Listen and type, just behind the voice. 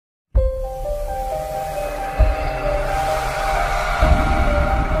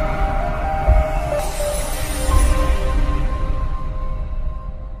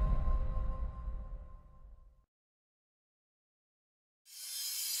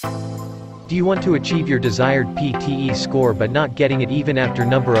Do you want to achieve your desired PTE score but not getting it even after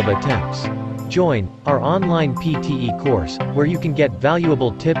number of attempts? Join our online PTE course, where you can get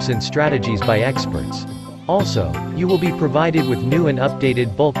valuable tips and strategies by experts. Also, you will be provided with new and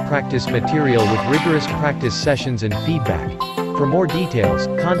updated bulk practice material with rigorous practice sessions and feedback. For more details,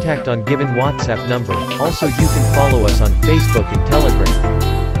 contact on given WhatsApp number. Also, you can follow us on Facebook and Telegram.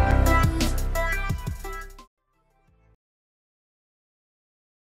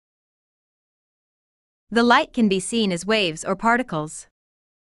 The light can be seen as waves or particles.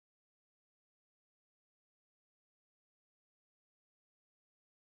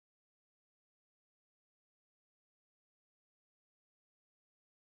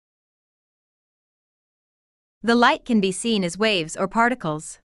 The light can be seen as waves or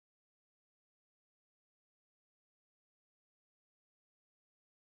particles.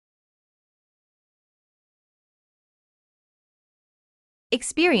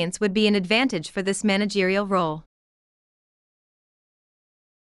 Experience would be an advantage for this managerial role.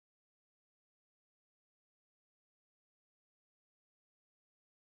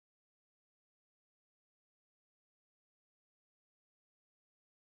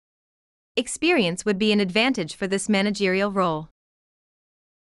 Experience would be an advantage for this managerial role.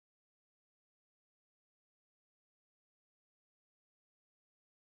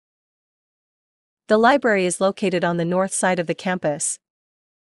 The library is located on the north side of the campus.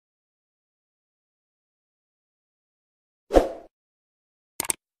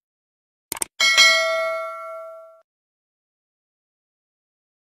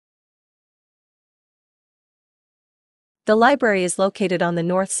 The library is located on the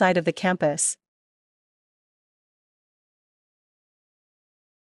north side of the campus.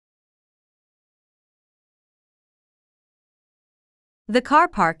 The car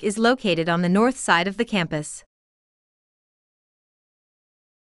park is located on the north side of the campus.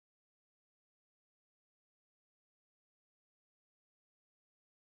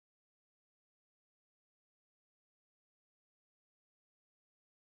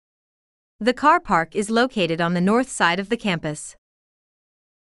 The car park is located on the north side of the campus.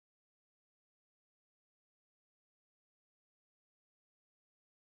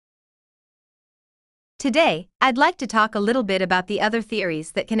 Today, I'd like to talk a little bit about the other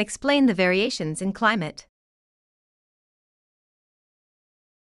theories that can explain the variations in climate.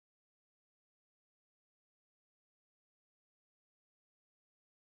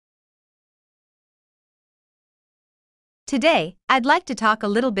 Today, I'd like to talk a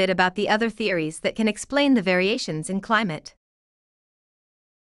little bit about the other theories that can explain the variations in climate.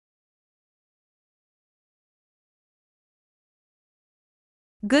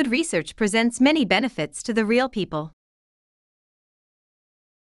 Good research presents many benefits to the real people.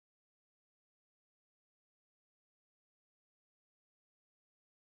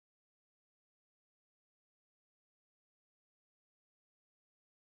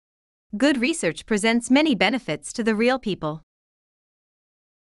 Good research presents many benefits to the real people.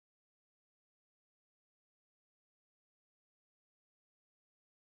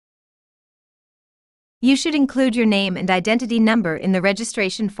 You should include your name and identity number in the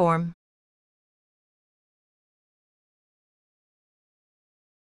registration form.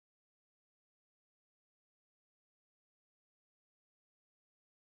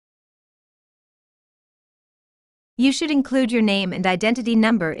 You should include your name and identity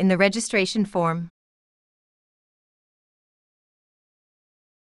number in the registration form.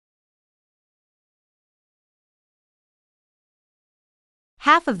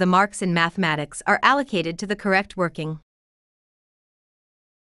 Half of the marks in mathematics are allocated to the correct working.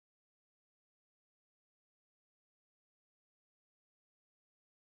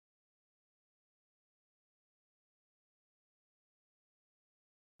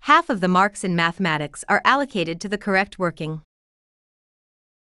 Half of the marks in mathematics are allocated to the correct working.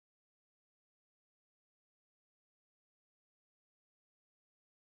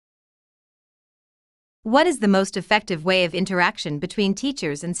 What is the most effective way of interaction between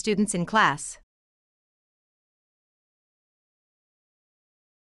teachers and students in class?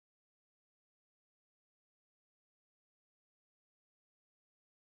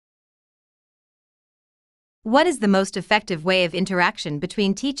 What is the most effective way of interaction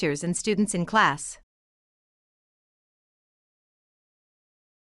between teachers and students in class?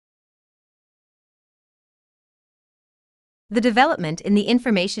 The development in the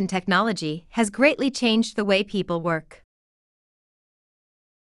information technology has greatly changed the way people work.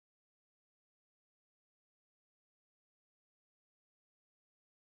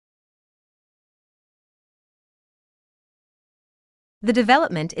 The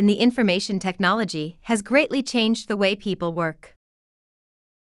development in the information technology has greatly changed the way people work.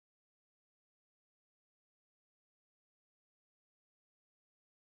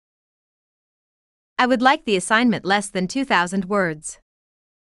 I would like the assignment less than 2,000 words.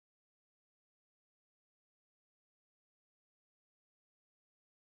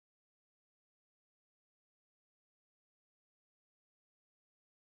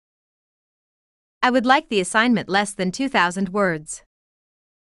 I would like the assignment less than 2,000 words.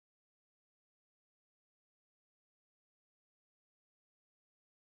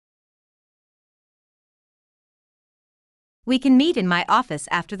 We can meet in my office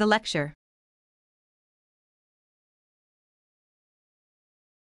after the lecture.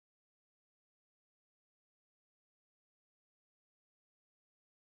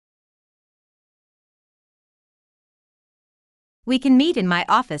 We can meet in my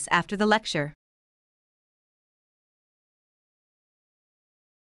office after the lecture.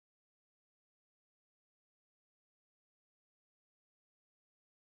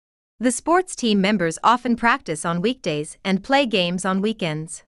 The sports team members often practice on weekdays and play games on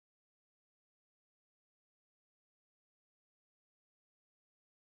weekends.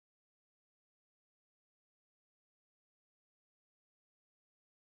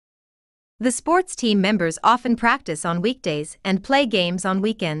 The sports team members often practice on weekdays and play games on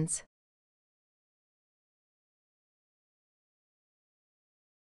weekends.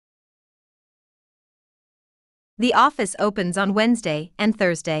 The office opens on Wednesday and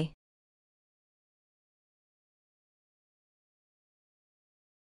Thursday.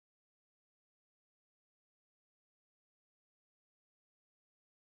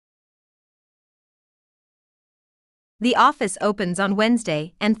 The office opens on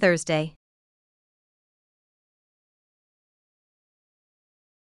Wednesday and Thursday.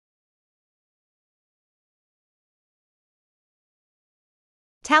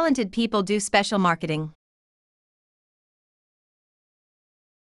 Talented people do special marketing.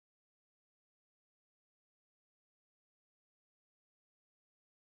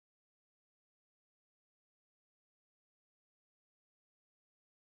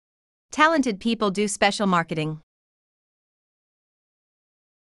 Talented people do special marketing.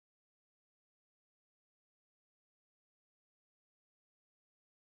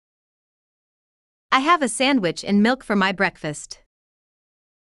 I have a sandwich and milk for my breakfast.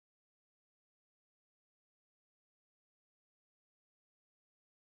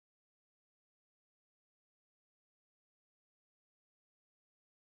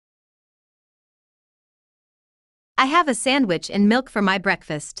 I have a sandwich and milk for my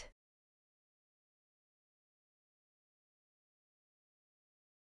breakfast.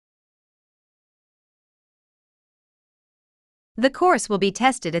 The course will be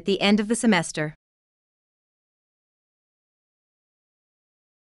tested at the end of the semester.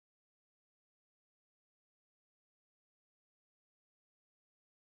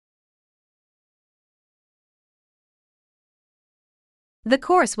 The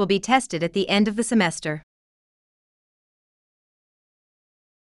course will be tested at the end of the semester.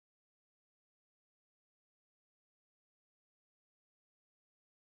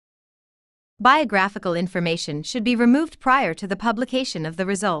 Biographical information should be removed prior to the publication of the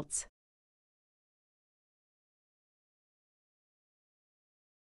results.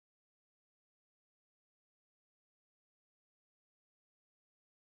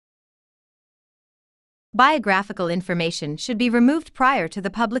 Biographical information should be removed prior to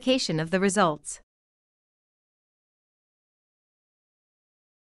the publication of the results.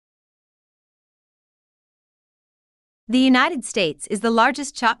 The United States is the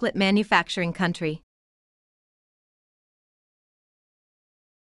largest chocolate manufacturing country.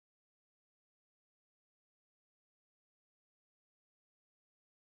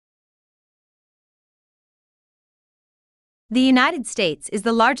 The United States is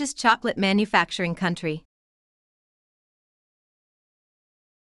the largest chocolate manufacturing country.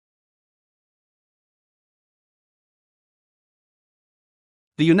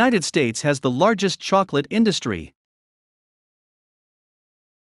 The United States has the largest chocolate industry.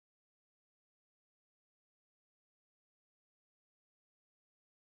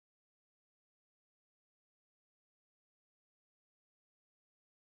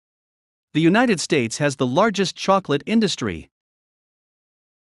 The United States has the largest chocolate industry.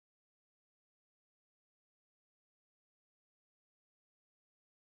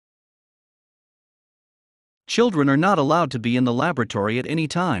 Children are not allowed to be in the laboratory at any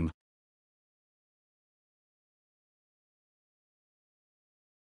time.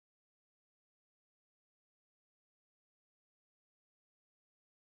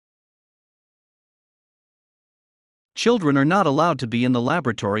 Children are not allowed to be in the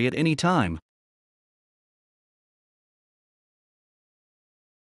laboratory at any time.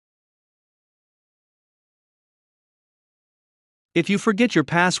 If you forget your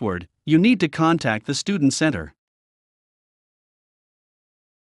password, you need to contact the student center.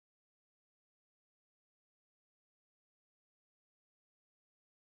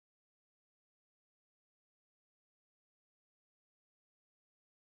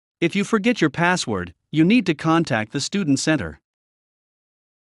 If you forget your password, you need to contact the student center.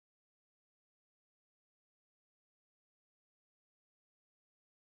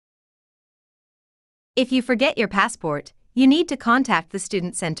 If you forget your passport, you need to contact the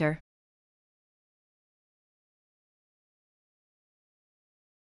student center.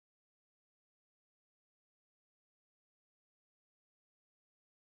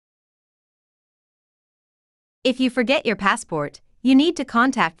 If you forget your passport, you need to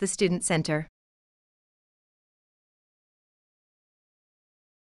contact the student center.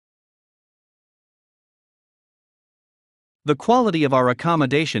 The quality of our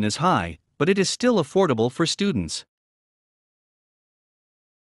accommodation is high, but it is still affordable for students.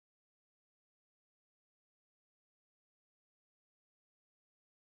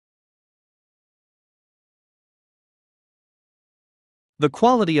 The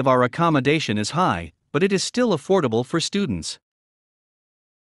quality of our accommodation is high, but it is still affordable for students.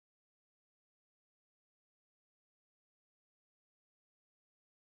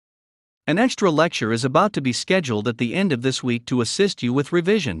 An extra lecture is about to be scheduled at the end of this week to assist you with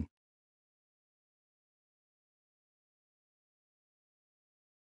revision.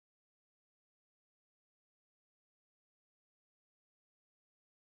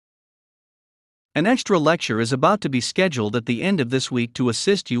 An extra lecture is about to be scheduled at the end of this week to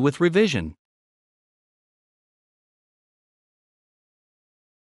assist you with revision.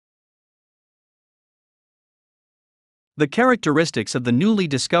 The characteristics of the newly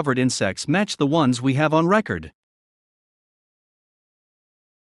discovered insects match the ones we have on record.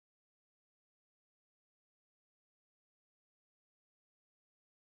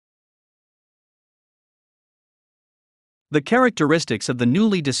 The characteristics of the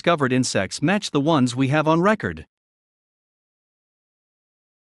newly discovered insects match the ones we have on record.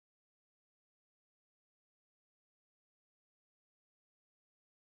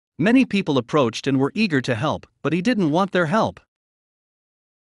 Many people approached and were eager to help, but he didn't want their help.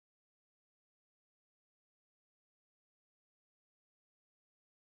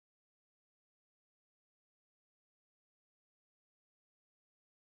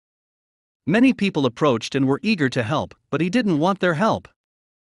 Many people approached and were eager to help, but he didn't want their help.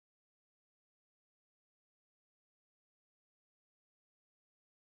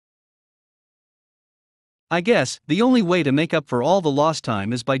 I guess the only way to make up for all the lost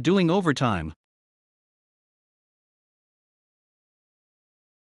time is by doing overtime.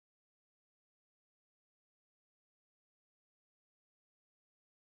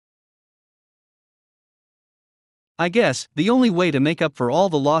 I guess the only way to make up for all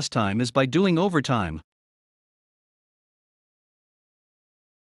the lost time is by doing overtime.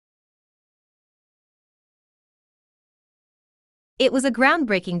 It was a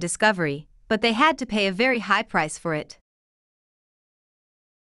groundbreaking discovery, but they had to pay a very high price for it.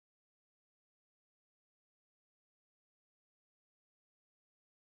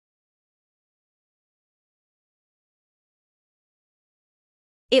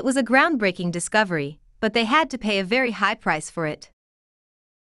 It was a groundbreaking discovery, but they had to pay a very high price for it.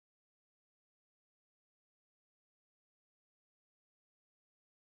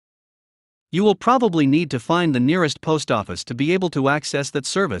 You will probably need to find the nearest post office to be able to access that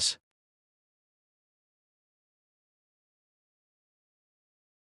service.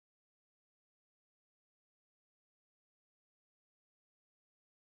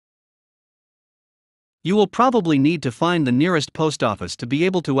 You will probably need to find the nearest post office to be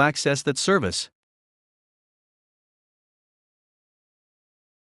able to access that service.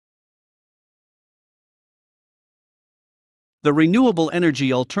 The renewable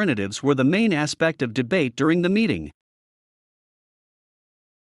energy alternatives were the main aspect of debate during the meeting.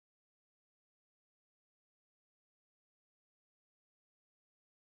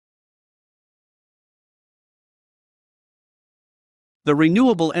 The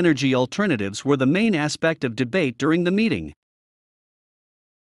renewable energy alternatives were the main aspect of debate during the meeting.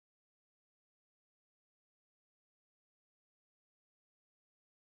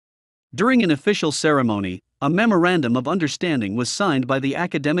 During an official ceremony, a memorandum of understanding was signed by the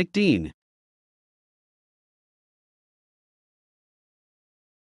academic dean.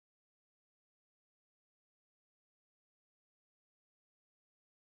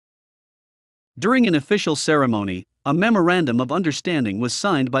 During an official ceremony, a memorandum of understanding was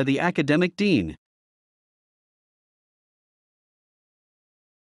signed by the academic dean.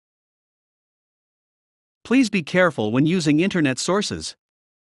 Please be careful when using internet sources.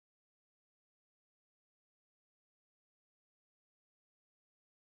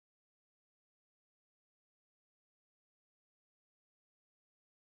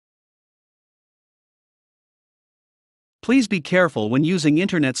 Please be careful when using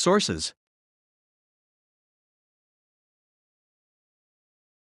internet sources.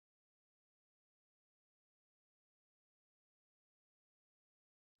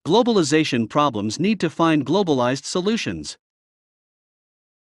 Globalization problems need to find globalized solutions.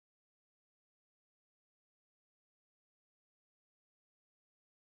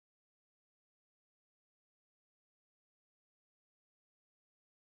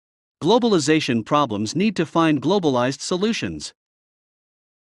 Globalization problems need to find globalized solutions.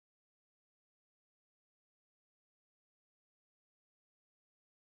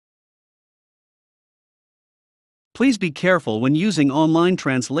 Please be careful when using online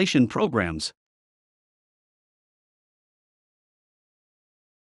translation programs.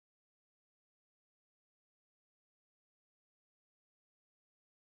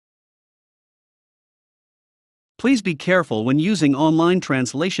 Please be careful when using online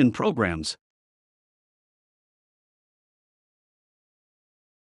translation programs.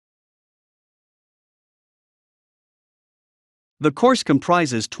 The course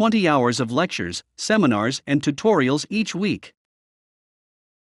comprises 20 hours of lectures, seminars, and tutorials each week.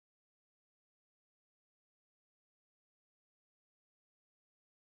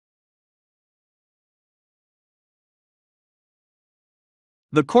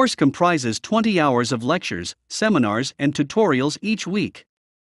 The course comprises 20 hours of lectures, seminars, and tutorials each week.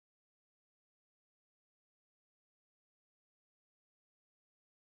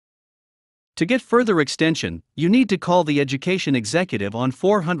 To get further extension, you need to call the education executive on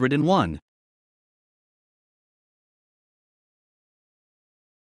 401.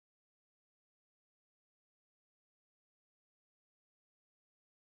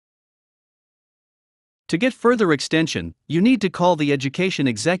 To get further extension, you need to call the education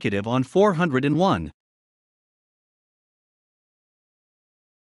executive on 401.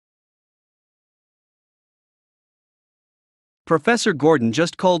 Professor Gordon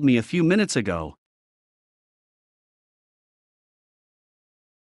just called me a few minutes ago.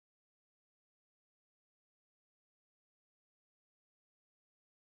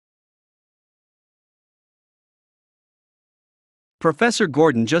 Professor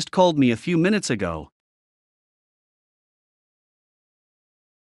Gordon just called me a few minutes ago.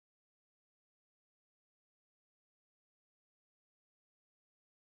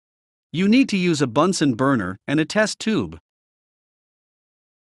 You need to use a Bunsen burner and a test tube.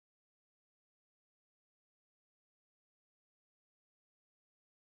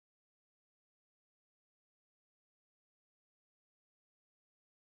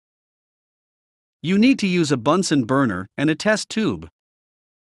 You need to use a Bunsen burner and a test tube.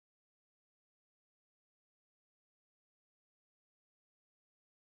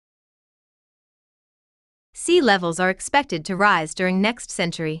 Sea levels are expected to rise during next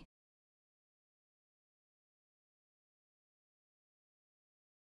century.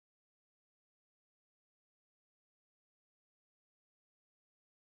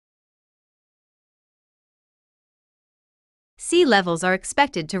 Sea levels are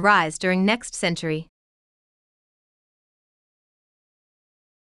expected to rise during next century.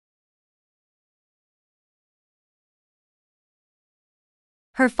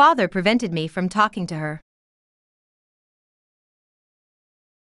 Her father prevented me from talking to her.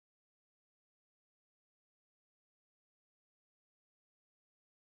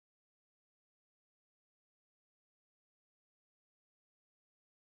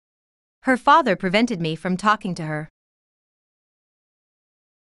 Her father prevented me from talking to her.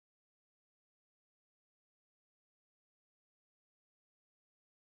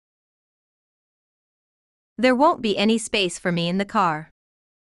 There won't be any space for me in the car.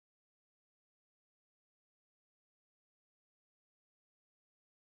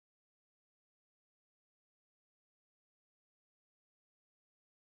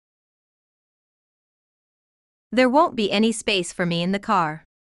 There won't be any space for me in the car.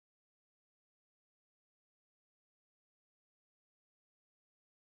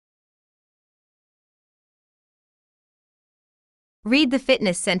 Read the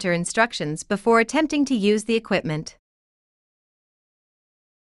fitness center instructions before attempting to use the equipment.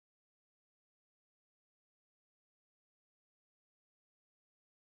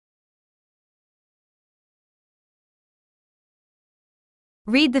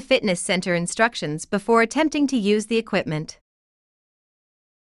 Read the fitness center instructions before attempting to use the equipment.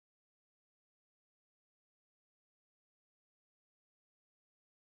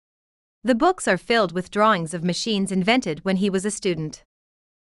 The books are filled with drawings of machines invented when he was a student.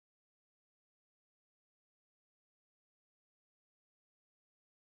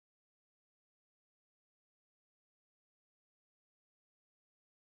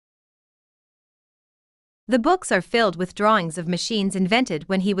 The books are filled with drawings of machines invented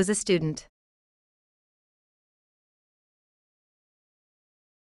when he was a student.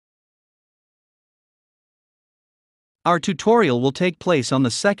 Our tutorial will take place on the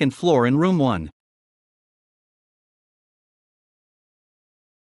second floor in room 1.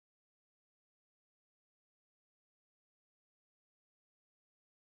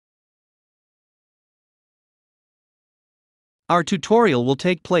 Our tutorial will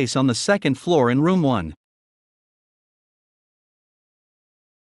take place on the second floor in room 1.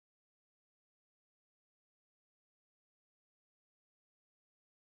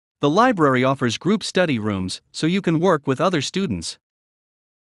 The library offers group study rooms, so you can work with other students.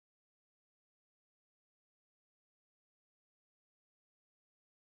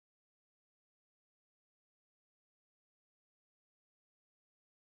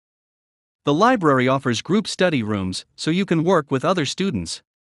 The library offers group study rooms, so you can work with other students.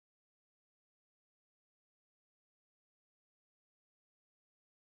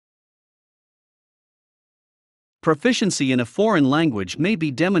 Proficiency in a foreign language may be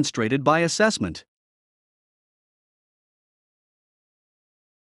demonstrated by assessment.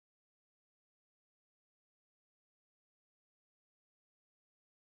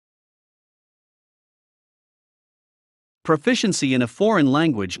 Proficiency in a foreign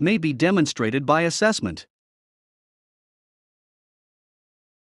language may be demonstrated by assessment.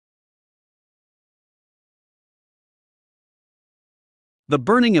 The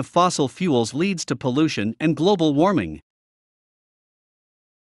burning of fossil fuels leads to pollution and global warming.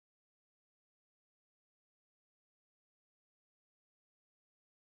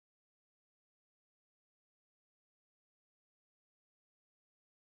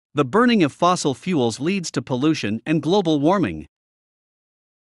 The burning of fossil fuels leads to pollution and global warming.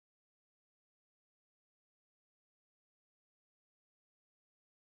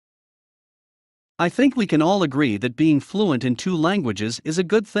 I think we can all agree that being fluent in 2 languages is a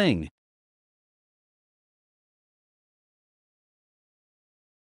good thing.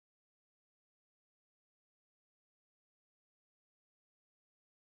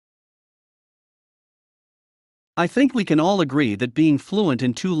 I think we can all agree that being fluent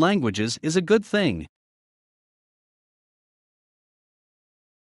in 2 languages is a good thing.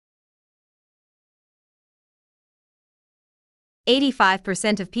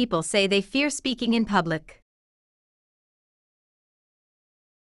 "85% of people say they fear speaking in public."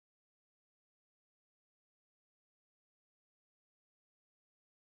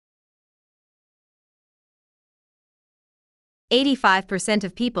 "85%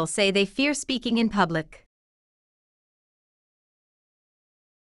 of people say they fear speaking in public."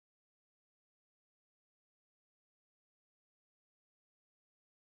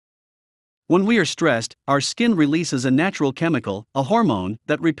 When we are stressed, our skin releases a natural chemical, a hormone,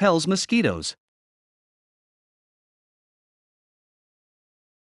 that repels mosquitoes.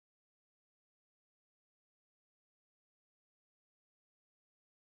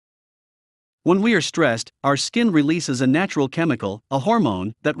 When we are stressed, our skin releases a natural chemical, a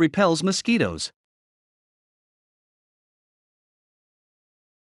hormone, that repels mosquitoes.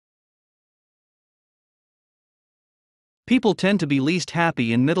 People tend to be least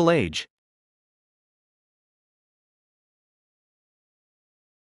happy in middle age.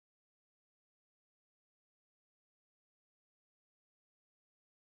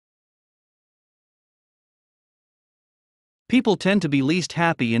 People tend to be least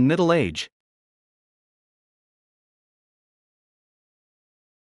happy in middle age.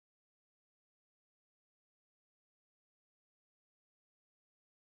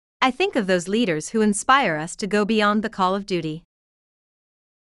 I think of those leaders who inspire us to go beyond the call of duty.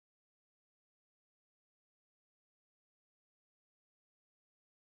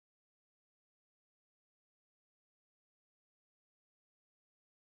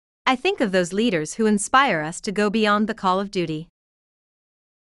 I think of those leaders who inspire us to go beyond the call of duty.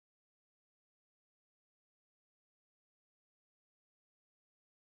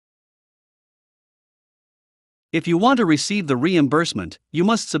 If you want to receive the reimbursement, you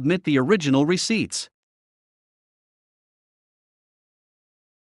must submit the original receipts.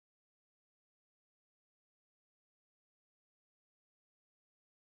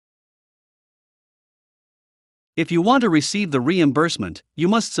 If you want to receive the reimbursement, you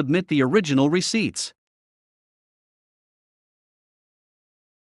must submit the original receipts.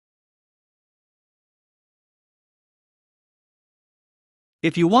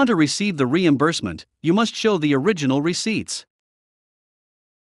 If you want to receive the reimbursement, you must show the original receipts.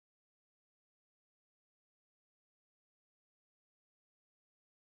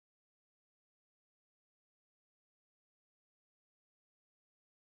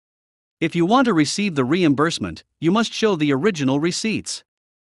 If you want to receive the reimbursement, you must show the original receipts.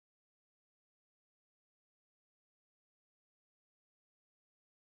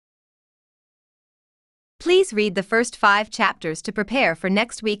 Please read the first 5 chapters to prepare for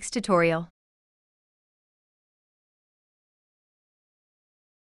next week's tutorial.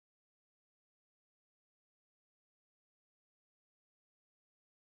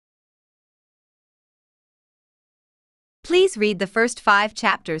 Please read the first 5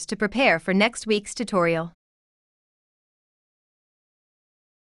 chapters to prepare for next week's tutorial.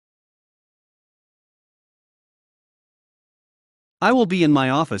 I will be in my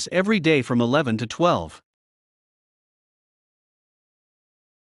office every day from 11 to 12.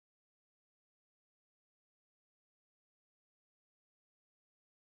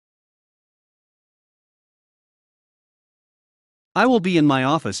 I will be in my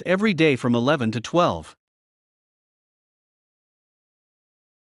office every day from 11 to 12.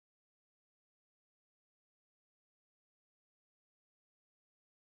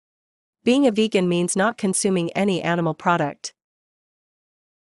 Being a vegan means not consuming any animal product.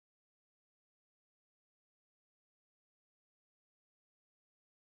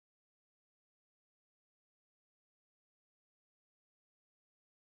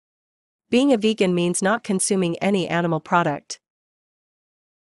 Being a vegan means not consuming any animal product.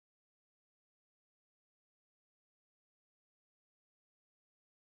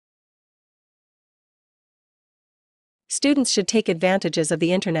 Students should take advantages of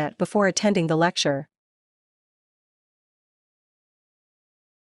the internet before attending the lecture.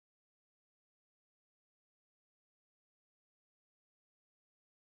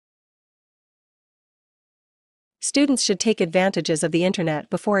 Students should take advantages of the internet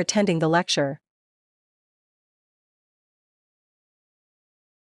before attending the lecture.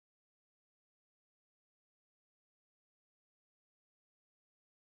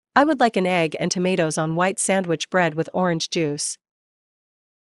 I would like an egg and tomatoes on white sandwich bread with orange juice.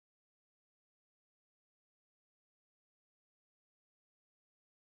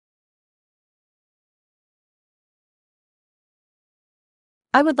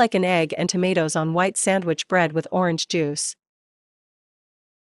 I would like an egg and tomatoes on white sandwich bread with orange juice.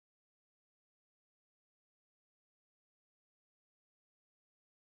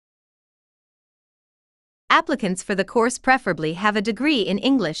 Applicants for the course preferably have a degree in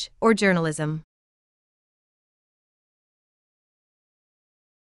English or journalism.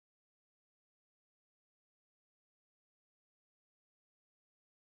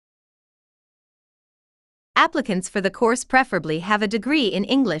 Applicants for the course preferably have a degree in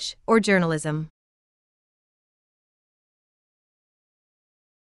English or journalism.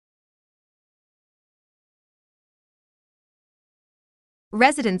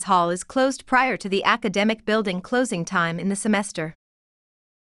 Residence hall is closed prior to the academic building closing time in the semester.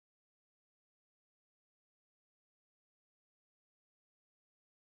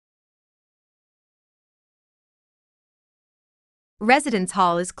 Residence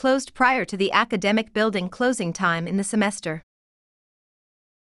hall is closed prior to the academic building closing time in the semester.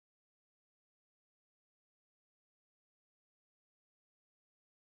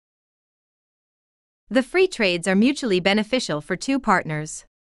 The free trades are mutually beneficial for 2 partners.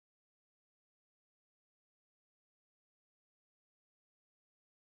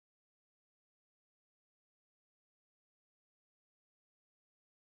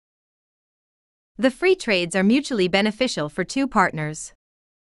 The free trades are mutually beneficial for 2 partners.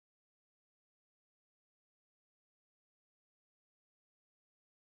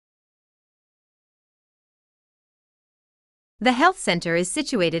 The health center is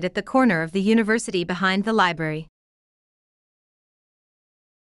situated at the corner of the university behind the library.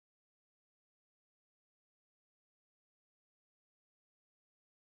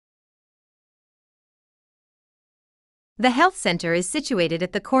 The health center is situated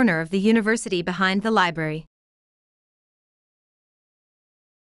at the corner of the university behind the library.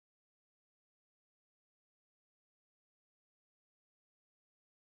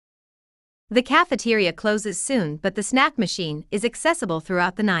 The cafeteria closes soon, but the snack machine is accessible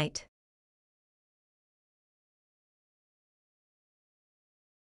throughout the night.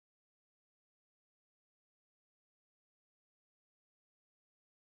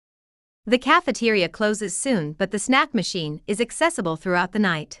 The cafeteria closes soon, but the snack machine is accessible throughout the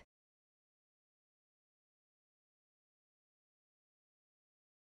night.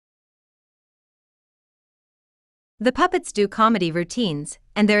 The puppets do comedy routines,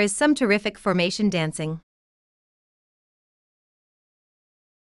 and there is some terrific formation dancing.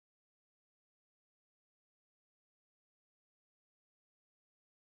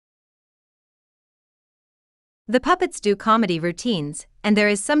 The puppets do comedy routines, and there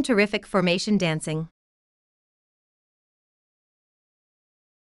is some terrific formation dancing.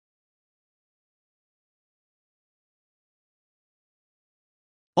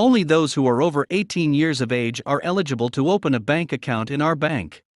 Only those who are over 18 years of age are eligible to open a bank account in our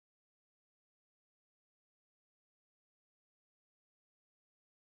bank.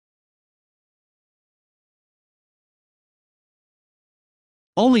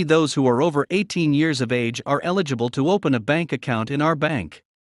 Only those who are over 18 years of age are eligible to open a bank account in our bank.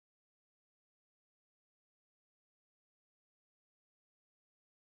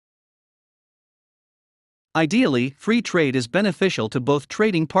 Ideally, free trade is beneficial to both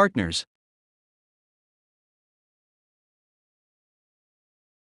trading partners.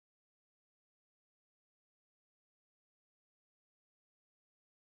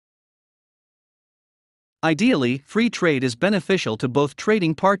 Ideally, free trade is beneficial to both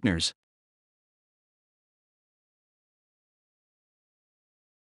trading partners.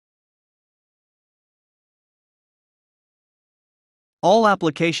 All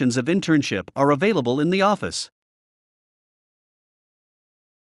applications of internship are available in the office.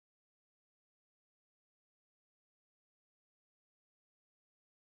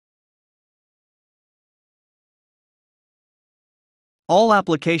 All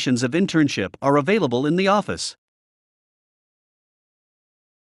applications of internship are available in the office.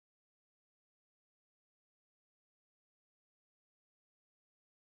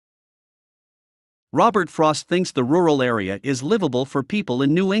 Robert Frost thinks the rural area is livable for people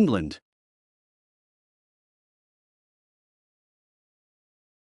in New England.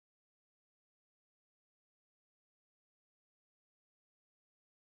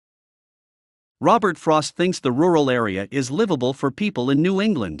 Robert Frost thinks the rural area is livable for people in New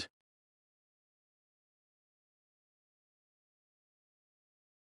England.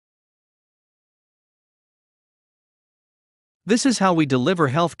 This is how we deliver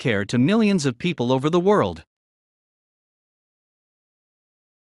health care to millions of people over the world.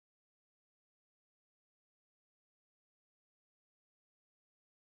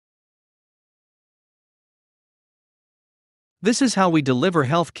 This is how we deliver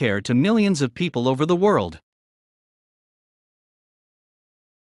health care to millions of people over the world.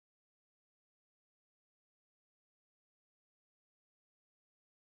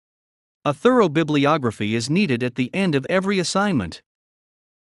 A thorough bibliography is needed at the end of every assignment.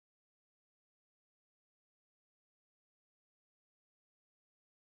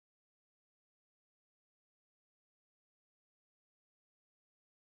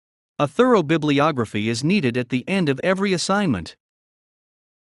 A thorough bibliography is needed at the end of every assignment.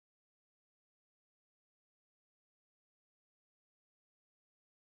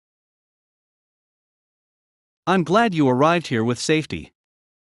 I'm glad you arrived here with safety.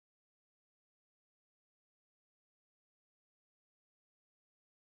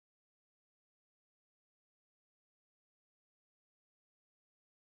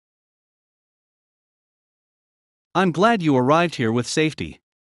 I'm glad you arrived here with safety.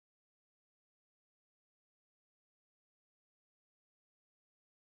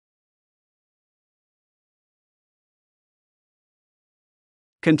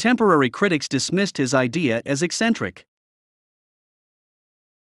 Contemporary critics dismissed his idea as eccentric.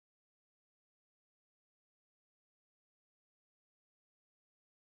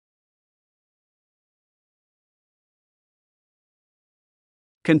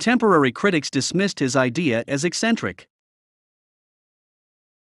 Contemporary critics dismissed his idea as eccentric.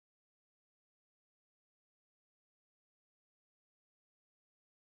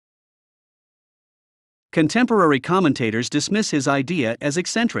 Contemporary commentators dismiss his idea as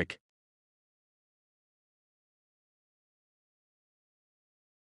eccentric.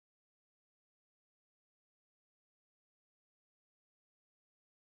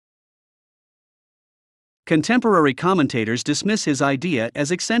 Contemporary commentators dismiss his idea as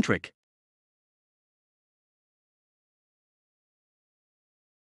eccentric.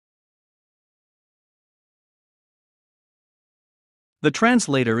 The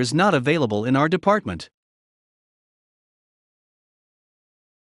translator is not available in our department.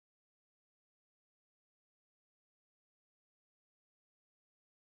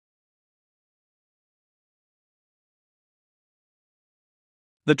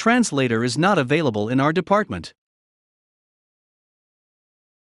 The translator is not available in our department.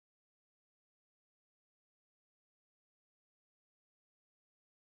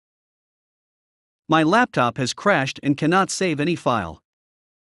 My laptop has crashed and cannot save any file.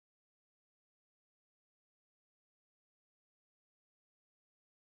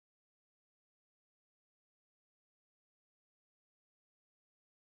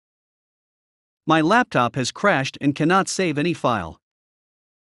 My laptop has crashed and cannot save any file.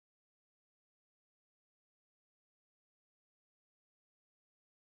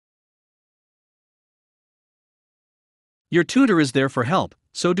 Your tutor is there for help,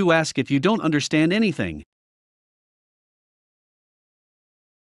 so do ask if you don't understand anything.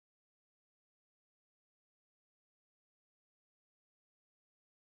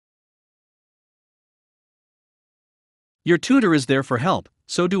 Your tutor is there for help,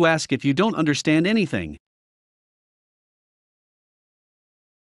 so do ask if you don't understand anything.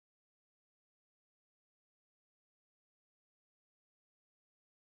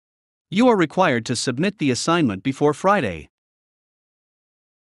 You are required to submit the assignment before Friday.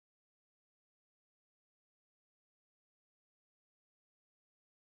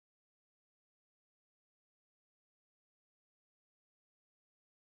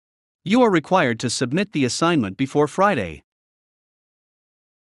 You are required to submit the assignment before Friday.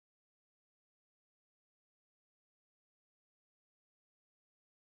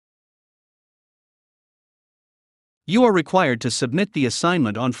 You are required to submit the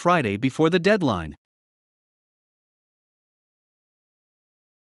assignment on Friday before the deadline.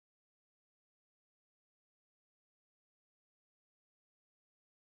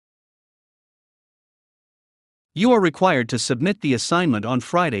 You are required to submit the assignment on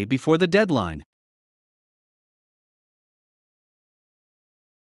Friday before the deadline.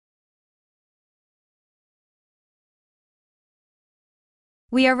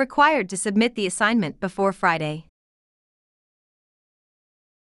 We are required to submit the assignment before Friday.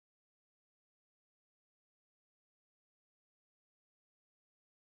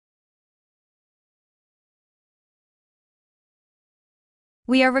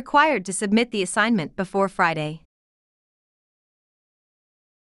 We are required to submit the assignment before Friday.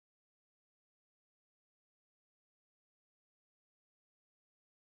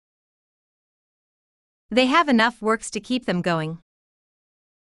 They have enough works to keep them going.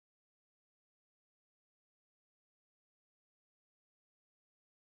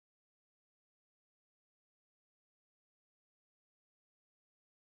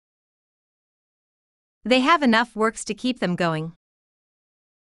 They have enough works to keep them going.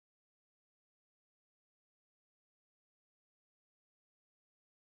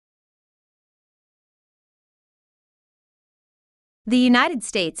 The United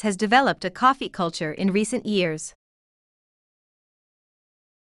States has developed a coffee culture in recent years.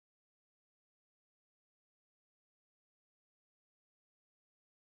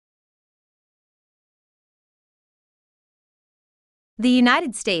 The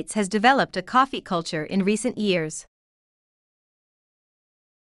United States has developed a coffee culture in recent years.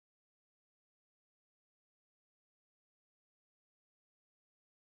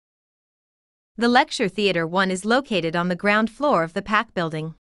 The Lecture Theater 1 is located on the ground floor of the PAC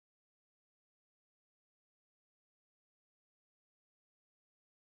building.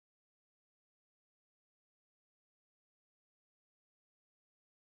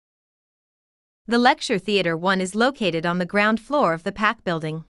 The Lecture Theater 1 is located on the ground floor of the PAC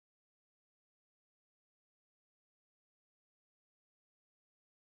building.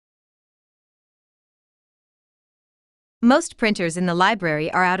 Most printers in the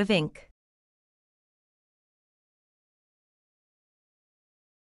library are out of ink.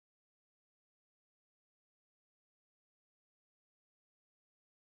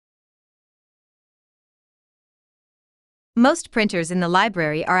 Most printers in the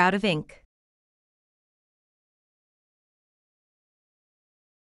library are out of ink.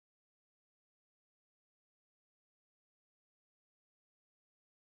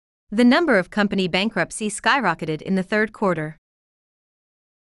 The number of company bankruptcies skyrocketed in the third quarter.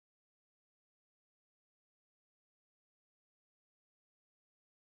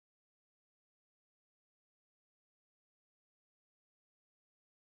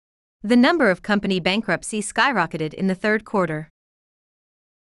 The number of company bankruptcies skyrocketed in the third quarter.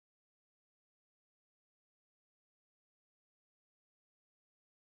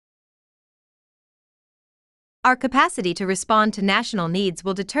 Our capacity to respond to national needs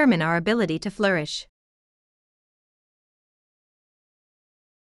will determine our ability to flourish.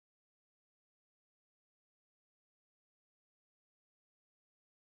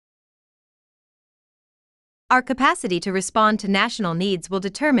 Our capacity to respond to national needs will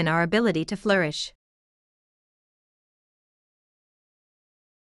determine our ability to flourish.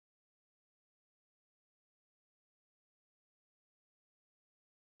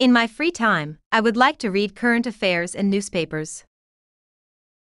 In my free time, I would like to read current affairs and newspapers.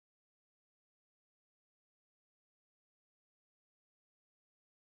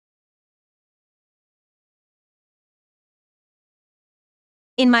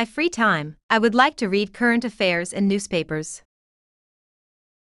 In my free time, I would like to read current affairs and newspapers.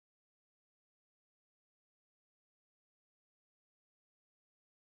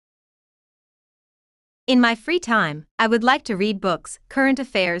 In my free time, I would like to read books, current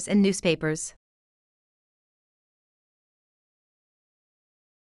affairs and newspapers.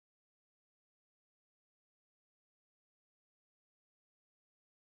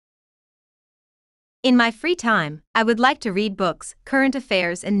 In my free time, I would like to read books, current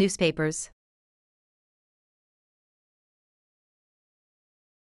affairs and newspapers.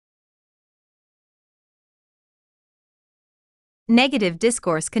 Negative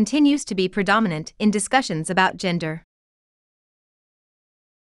discourse continues to be predominant in discussions about gender.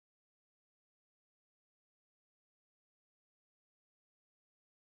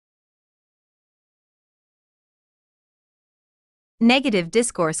 Negative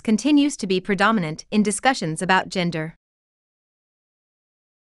discourse continues to be predominant in discussions about gender.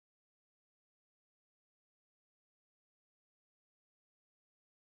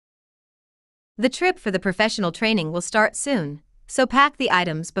 The trip for the professional training will start soon, so pack the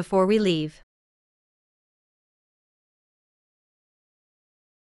items before we leave.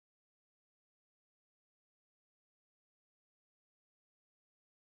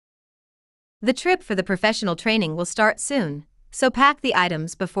 The trip for the professional training will start soon, so pack the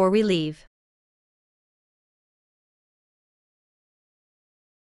items before we leave.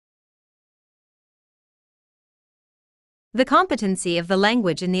 The competency of the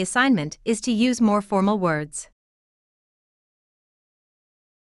language in the assignment is to use more formal words.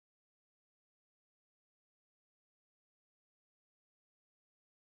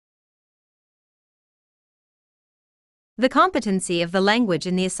 The competency of the language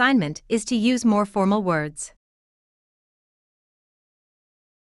in the assignment is to use more formal words.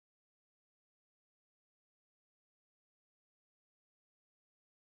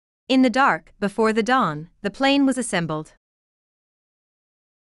 In the dark, before the dawn, the plane was assembled.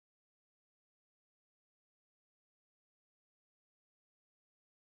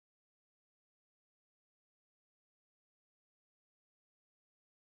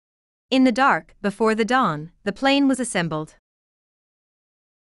 In the dark, before the dawn, the plane was assembled.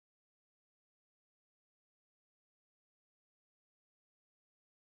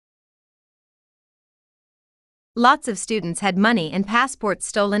 Lots of students had money and passports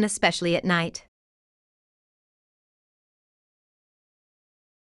stolen, especially at night.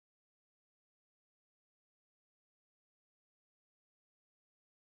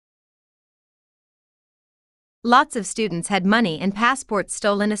 Lots of students had money and passports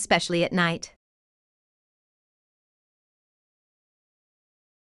stolen, especially at night.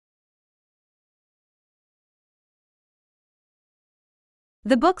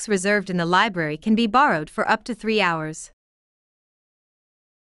 The books reserved in the library can be borrowed for up to 3 hours.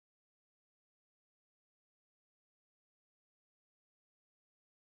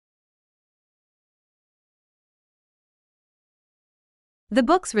 The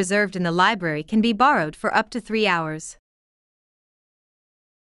books reserved in the library can be borrowed for up to 3 hours.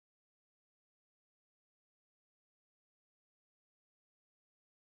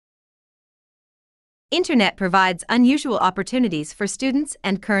 Internet provides unusual opportunities for students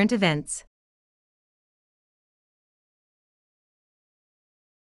and current events.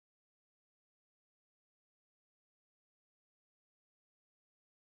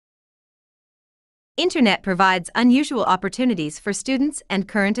 Internet provides unusual opportunities for students and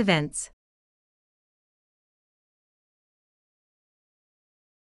current events.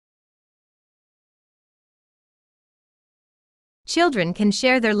 Children can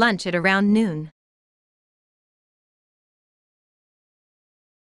share their lunch at around noon.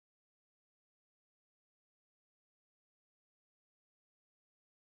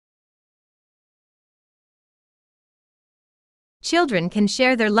 Children can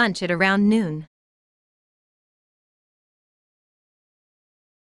share their lunch at around noon.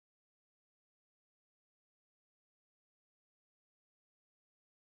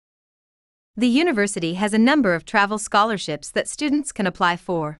 The university has a number of travel scholarships that students can apply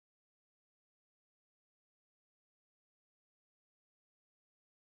for.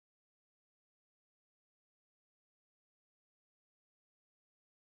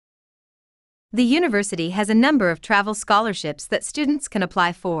 The university has a number of travel scholarships that students can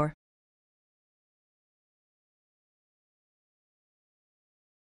apply for.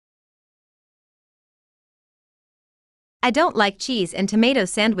 I don't like cheese and tomato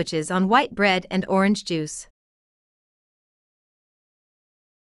sandwiches on white bread and orange juice.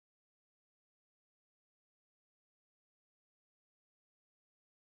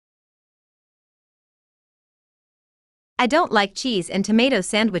 I don't like cheese and tomato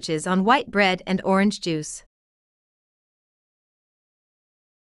sandwiches on white bread and orange juice.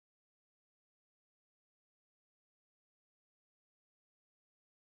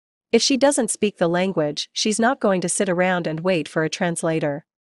 If she doesn't speak the language, she's not going to sit around and wait for a translator.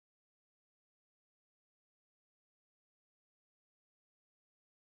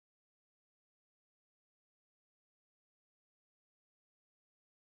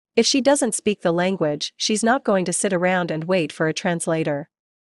 If she doesn't speak the language, she's not going to sit around and wait for a translator.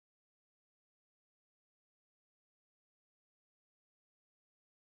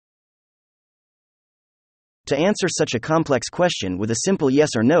 To answer such a complex question with a simple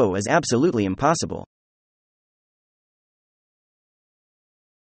yes or no is absolutely impossible.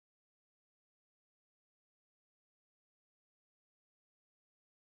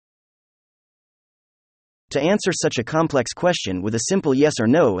 To answer such a complex question with a simple yes or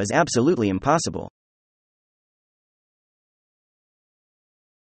no is absolutely impossible.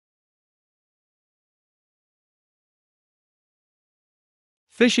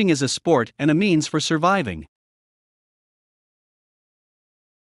 Fishing is a sport and a means for surviving.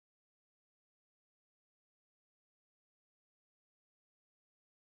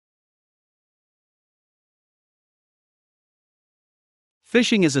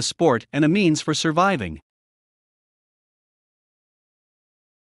 Fishing is a sport and a means for surviving.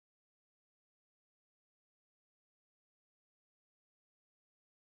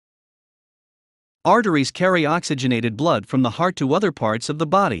 Arteries carry oxygenated blood from the heart to other parts of the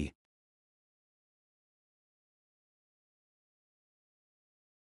body.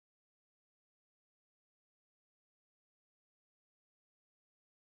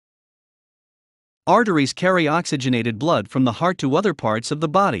 Arteries carry oxygenated blood from the heart to other parts of the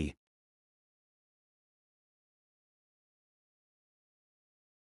body.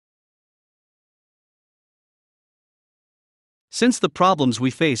 Since the problems we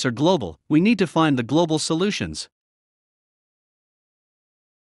face are global, we need to find the global solutions.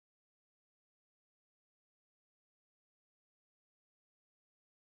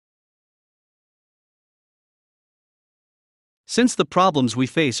 Since the problems we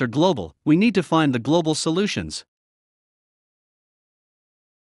face are global, we need to find the global solutions.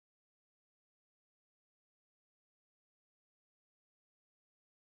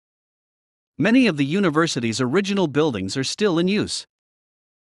 Many of the university's original buildings are still in use.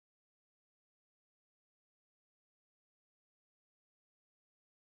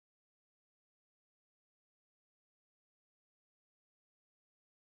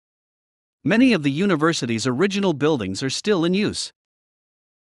 Many of the university's original buildings are still in use.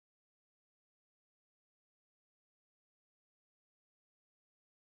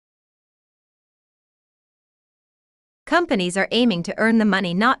 Companies are aiming to earn the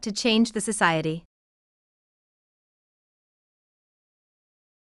money, not to change the society.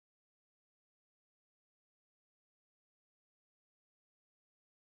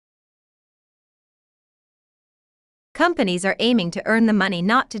 Companies are aiming to earn the money,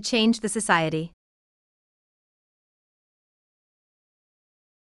 not to change the society.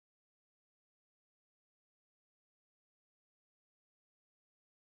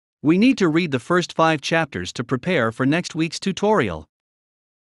 We need to read the first 5 chapters to prepare for next week's tutorial.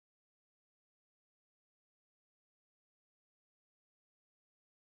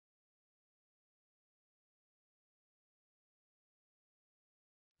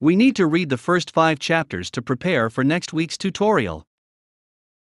 We need to read the first 5 chapters to prepare for next week's tutorial.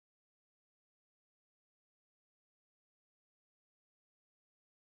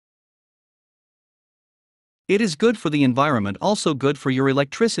 It is good for the environment, also good for your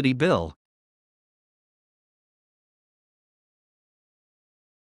electricity bill.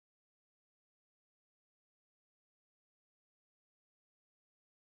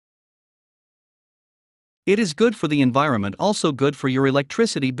 It is good for the environment, also good for your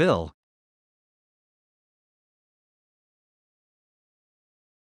electricity bill.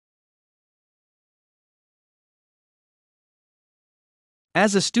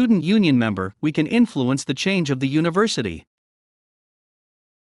 As a student union member, we can influence the change of the university.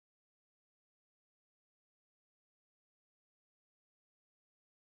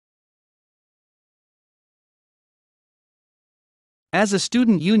 As a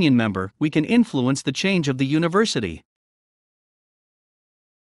student union member, we can influence the change of the university.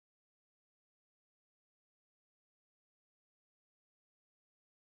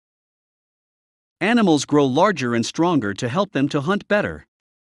 Animals grow larger and stronger to help them to hunt better.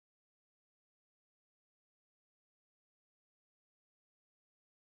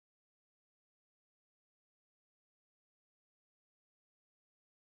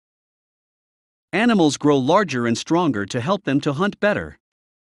 Animals grow larger and stronger to help them to hunt better.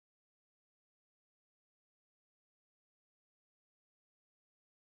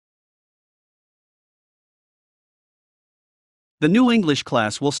 The new English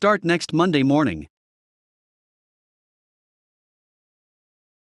class will start next Monday morning.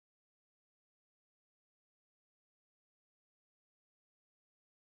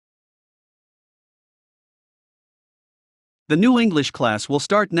 The new English class will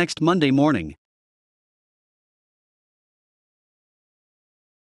start next Monday morning.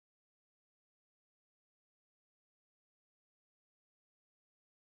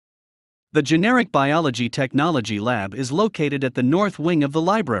 The generic biology technology lab is located at the north wing of the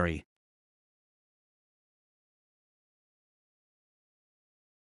library.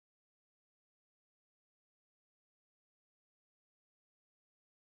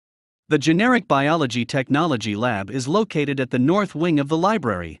 The generic biology technology lab is located at the north wing of the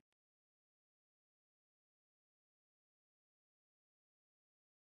library.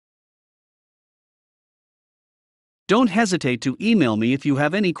 Don't hesitate to email me if you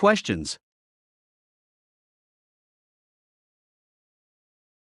have any questions.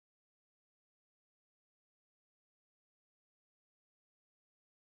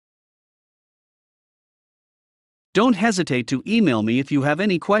 Don't hesitate to email me if you have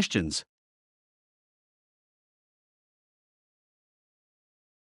any questions.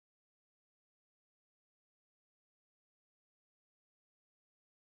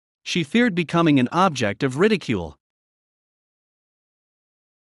 She feared becoming an object of ridicule.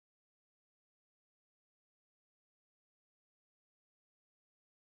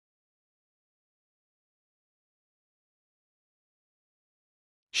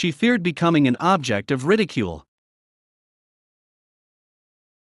 She feared becoming an object of ridicule.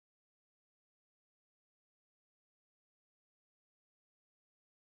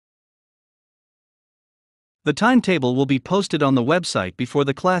 The timetable will be posted on the website before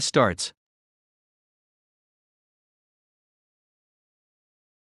the class starts.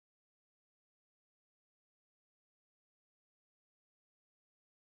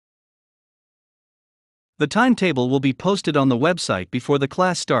 The timetable will be posted on the website before the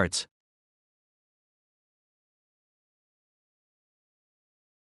class starts.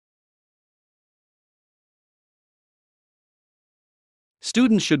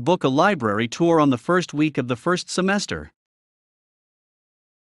 Students should book a library tour on the first week of the first semester.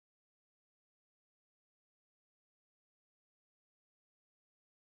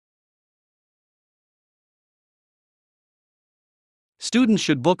 Students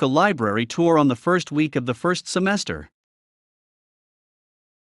should book a library tour on the first week of the first semester.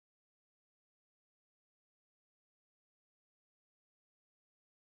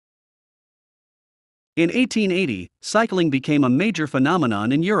 In 1880, cycling became a major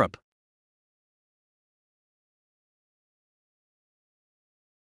phenomenon in Europe.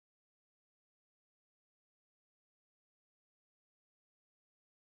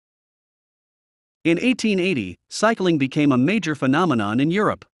 In 1880, cycling became a major phenomenon in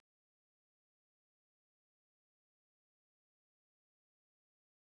Europe.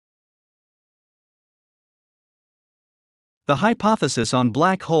 The hypothesis on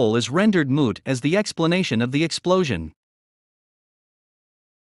black hole is rendered moot as the explanation of the explosion.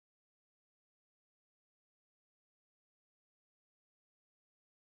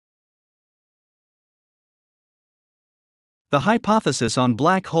 The hypothesis on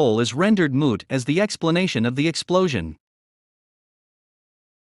black hole is rendered moot as the explanation of the explosion.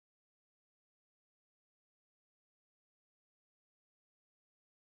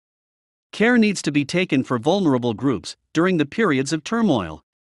 Care needs to be taken for vulnerable groups during the periods of turmoil.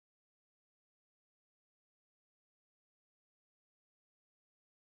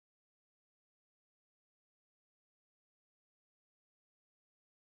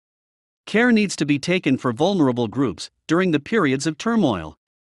 Care needs to be taken for vulnerable groups during the periods of turmoil.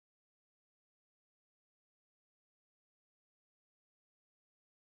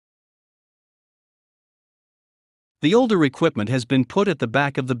 The older equipment has been put at the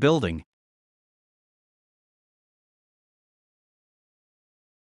back of the building.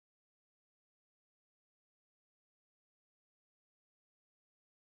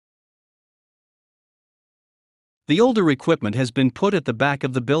 The older equipment has been put at the back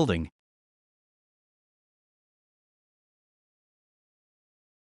of the building.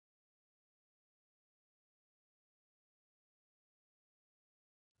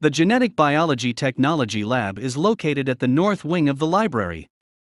 The Genetic Biology Technology Lab is located at the north wing of the library.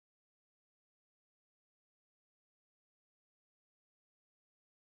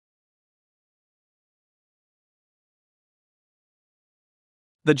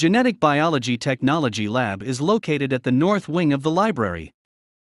 The Genetic Biology Technology Lab is located at the north wing of the library.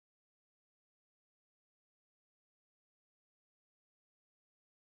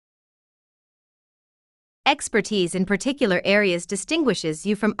 Expertise in particular areas distinguishes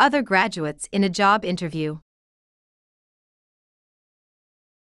you from other graduates in a job interview.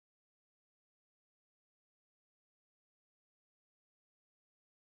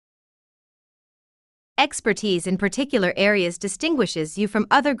 Expertise in particular areas distinguishes you from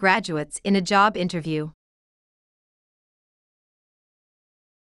other graduates in a job interview.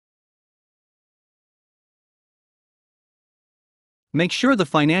 Make sure the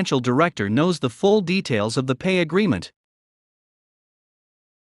financial director knows the full details of the pay agreement.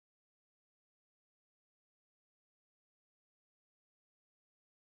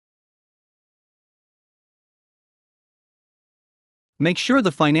 Make sure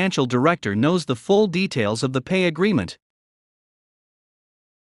the financial director knows the full details of the pay agreement.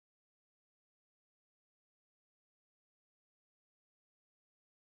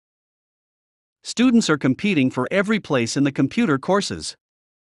 Students are competing for every place in the computer courses.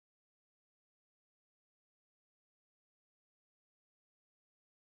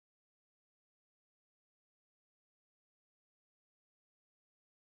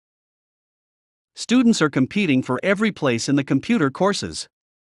 Students are competing for every place in the computer courses.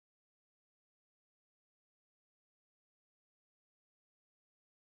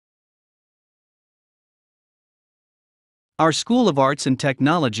 Our School of Arts and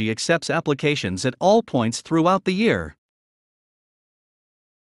Technology accepts applications at all points throughout the year.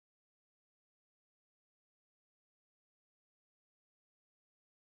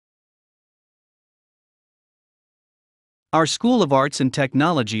 Our School of Arts and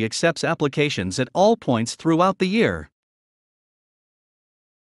Technology accepts applications at all points throughout the year.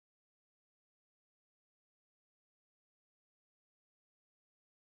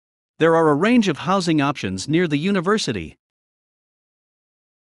 There are a range of housing options near the university.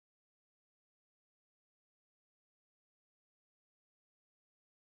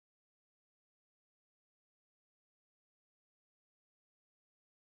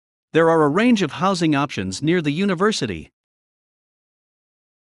 There are a range of housing options near the university.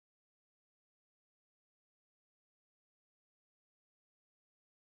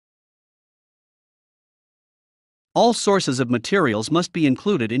 All sources of materials must be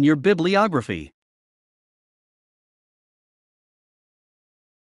included in your bibliography.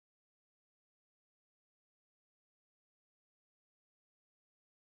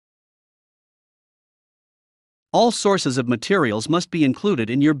 All sources of materials must be included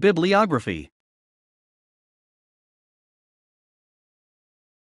in your bibliography.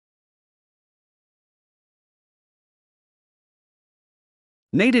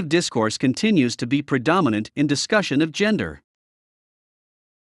 Native discourse continues to be predominant in discussion of gender.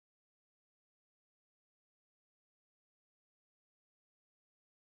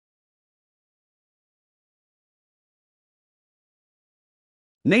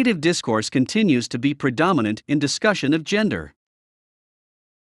 Native discourse continues to be predominant in discussion of gender.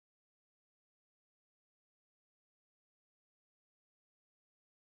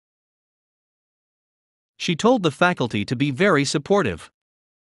 She told the faculty to be very supportive.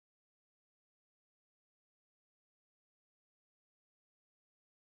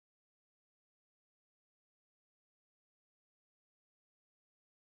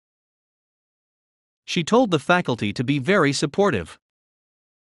 She told the faculty to be very supportive.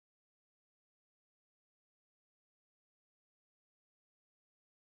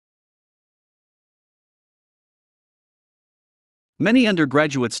 Many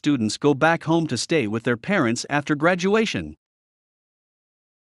undergraduate students go back home to stay with their parents after graduation.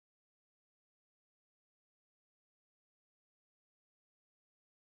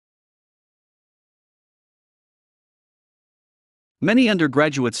 Many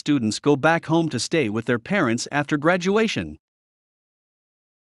undergraduate students go back home to stay with their parents after graduation.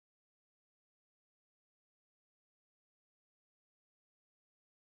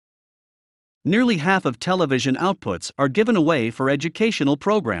 Nearly half of television outputs are given away for educational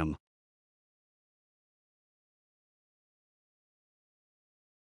program.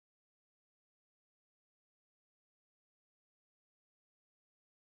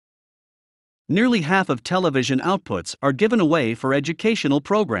 Nearly half of television outputs are given away for educational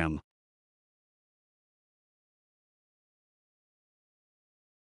program.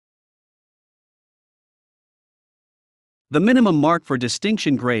 The minimum mark for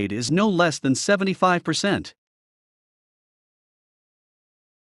distinction grade is no less than 75%.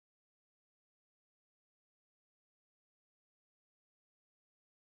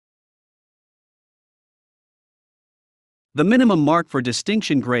 The minimum mark for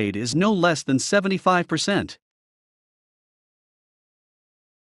distinction grade is no less than 75%.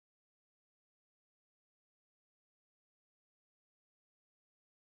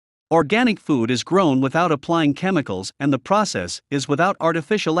 Organic food is grown without applying chemicals and the process is without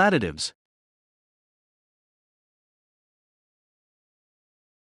artificial additives.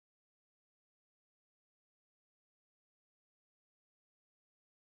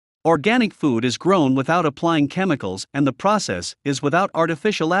 Organic food is grown without applying chemicals and the process is without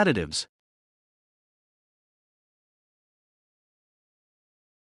artificial additives.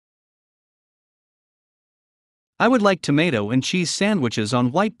 I would like tomato and cheese sandwiches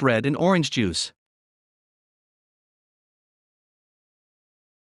on white bread and orange juice.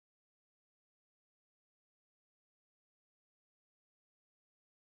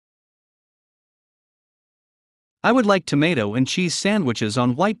 I would like tomato and cheese sandwiches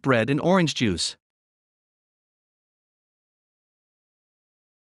on white bread and orange juice.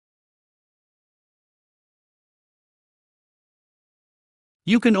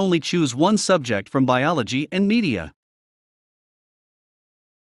 You can only choose one subject from biology and media.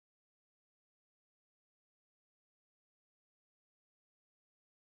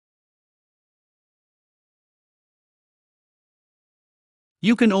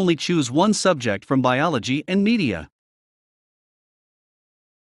 You can only choose one subject from biology and media.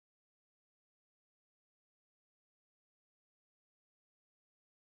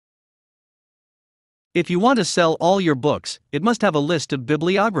 If you want to sell all your books, it must have a list of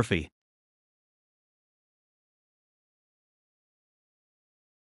bibliography.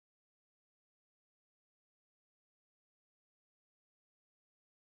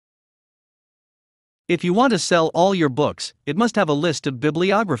 If you want to sell all your books, it must have a list of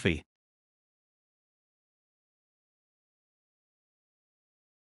bibliography.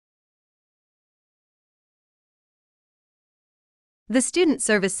 The Student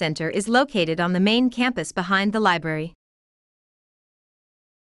Service Center is located on the main campus behind the library.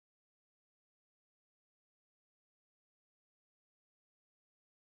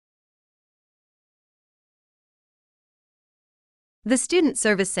 The Student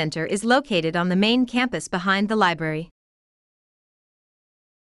Service Center is located on the main campus behind the library.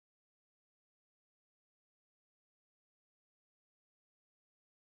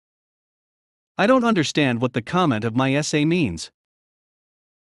 I don't understand what the comment of my essay means.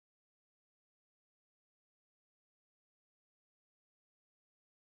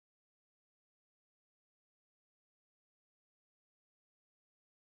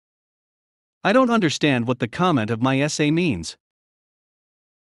 I don't understand what the comment of my essay means.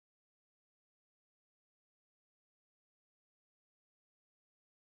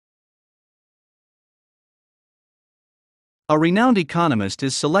 A renowned economist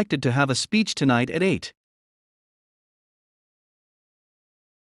is selected to have a speech tonight at 8.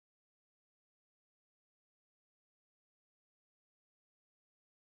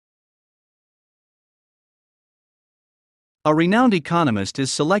 A renowned economist is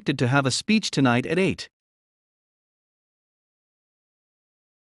selected to have a speech tonight at 8.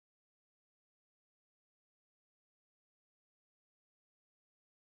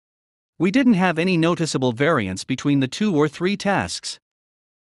 We didn't have any noticeable variance between the 2 or 3 tasks.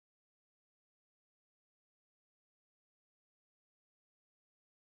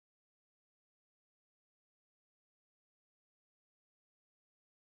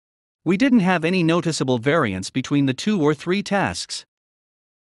 We didn't have any noticeable variance between the 2 or 3 tasks.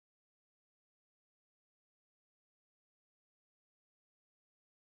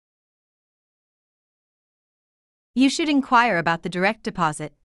 You should inquire about the direct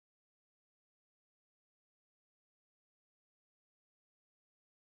deposit.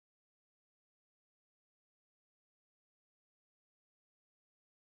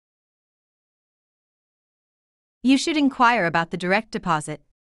 You should inquire about the direct deposit.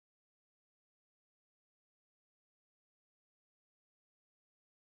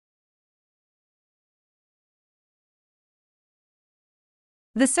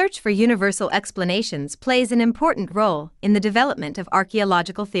 The search for universal explanations plays an important role in the development of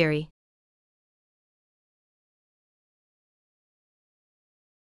archaeological theory.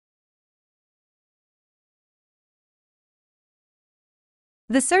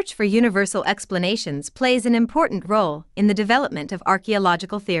 The search for universal explanations plays an important role in the development of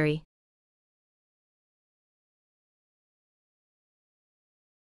archaeological theory.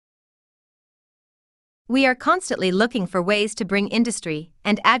 We are constantly looking for ways to bring industry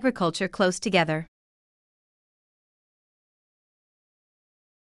and agriculture close together.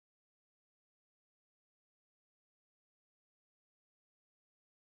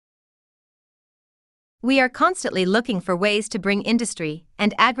 We are constantly looking for ways to bring industry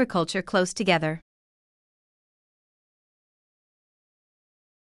and agriculture close together.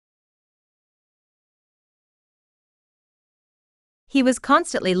 He was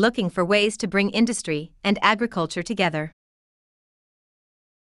constantly looking for ways to bring industry and agriculture together.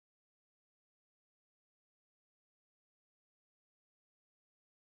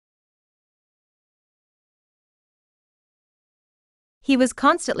 He was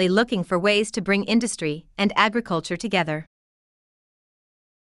constantly looking for ways to bring industry and agriculture together.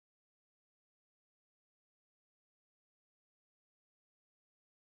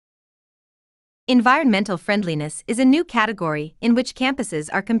 Environmental friendliness is a new category in which campuses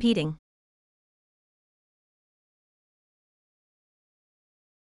are competing.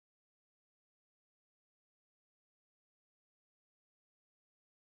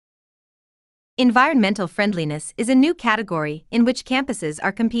 Environmental friendliness is a new category in which campuses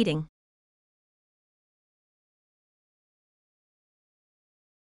are competing.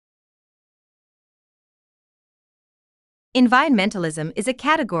 Environmentalism is a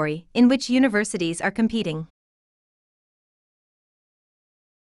category in which universities are competing.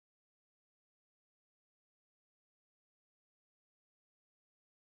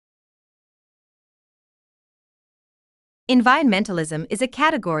 Environmentalism is a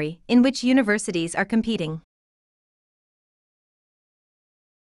category in which universities are competing.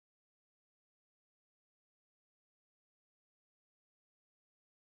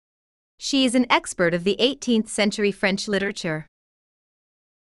 She is an expert of the 18th century French literature.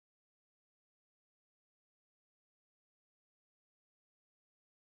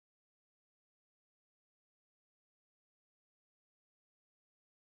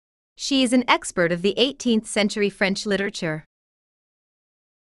 She is an expert of the 18th century French literature.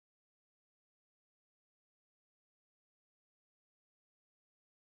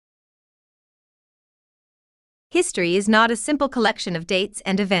 History is not a simple collection of dates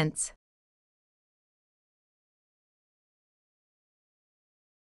and events.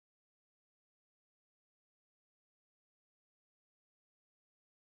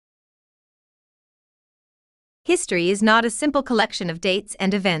 History is not a simple collection of dates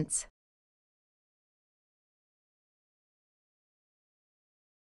and events.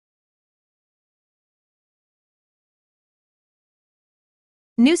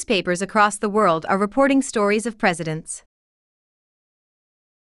 Newspapers across the world are reporting stories of presidents.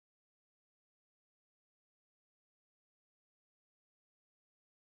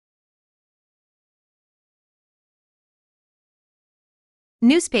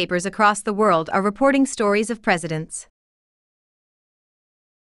 Newspapers across the world are reporting stories of presidents.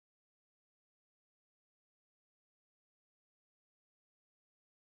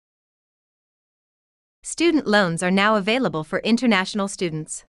 Student loans are now available for international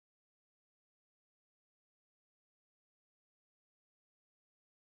students.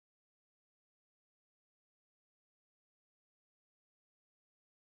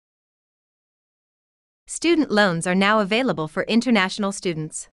 Student loans are now available for international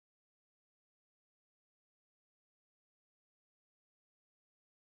students.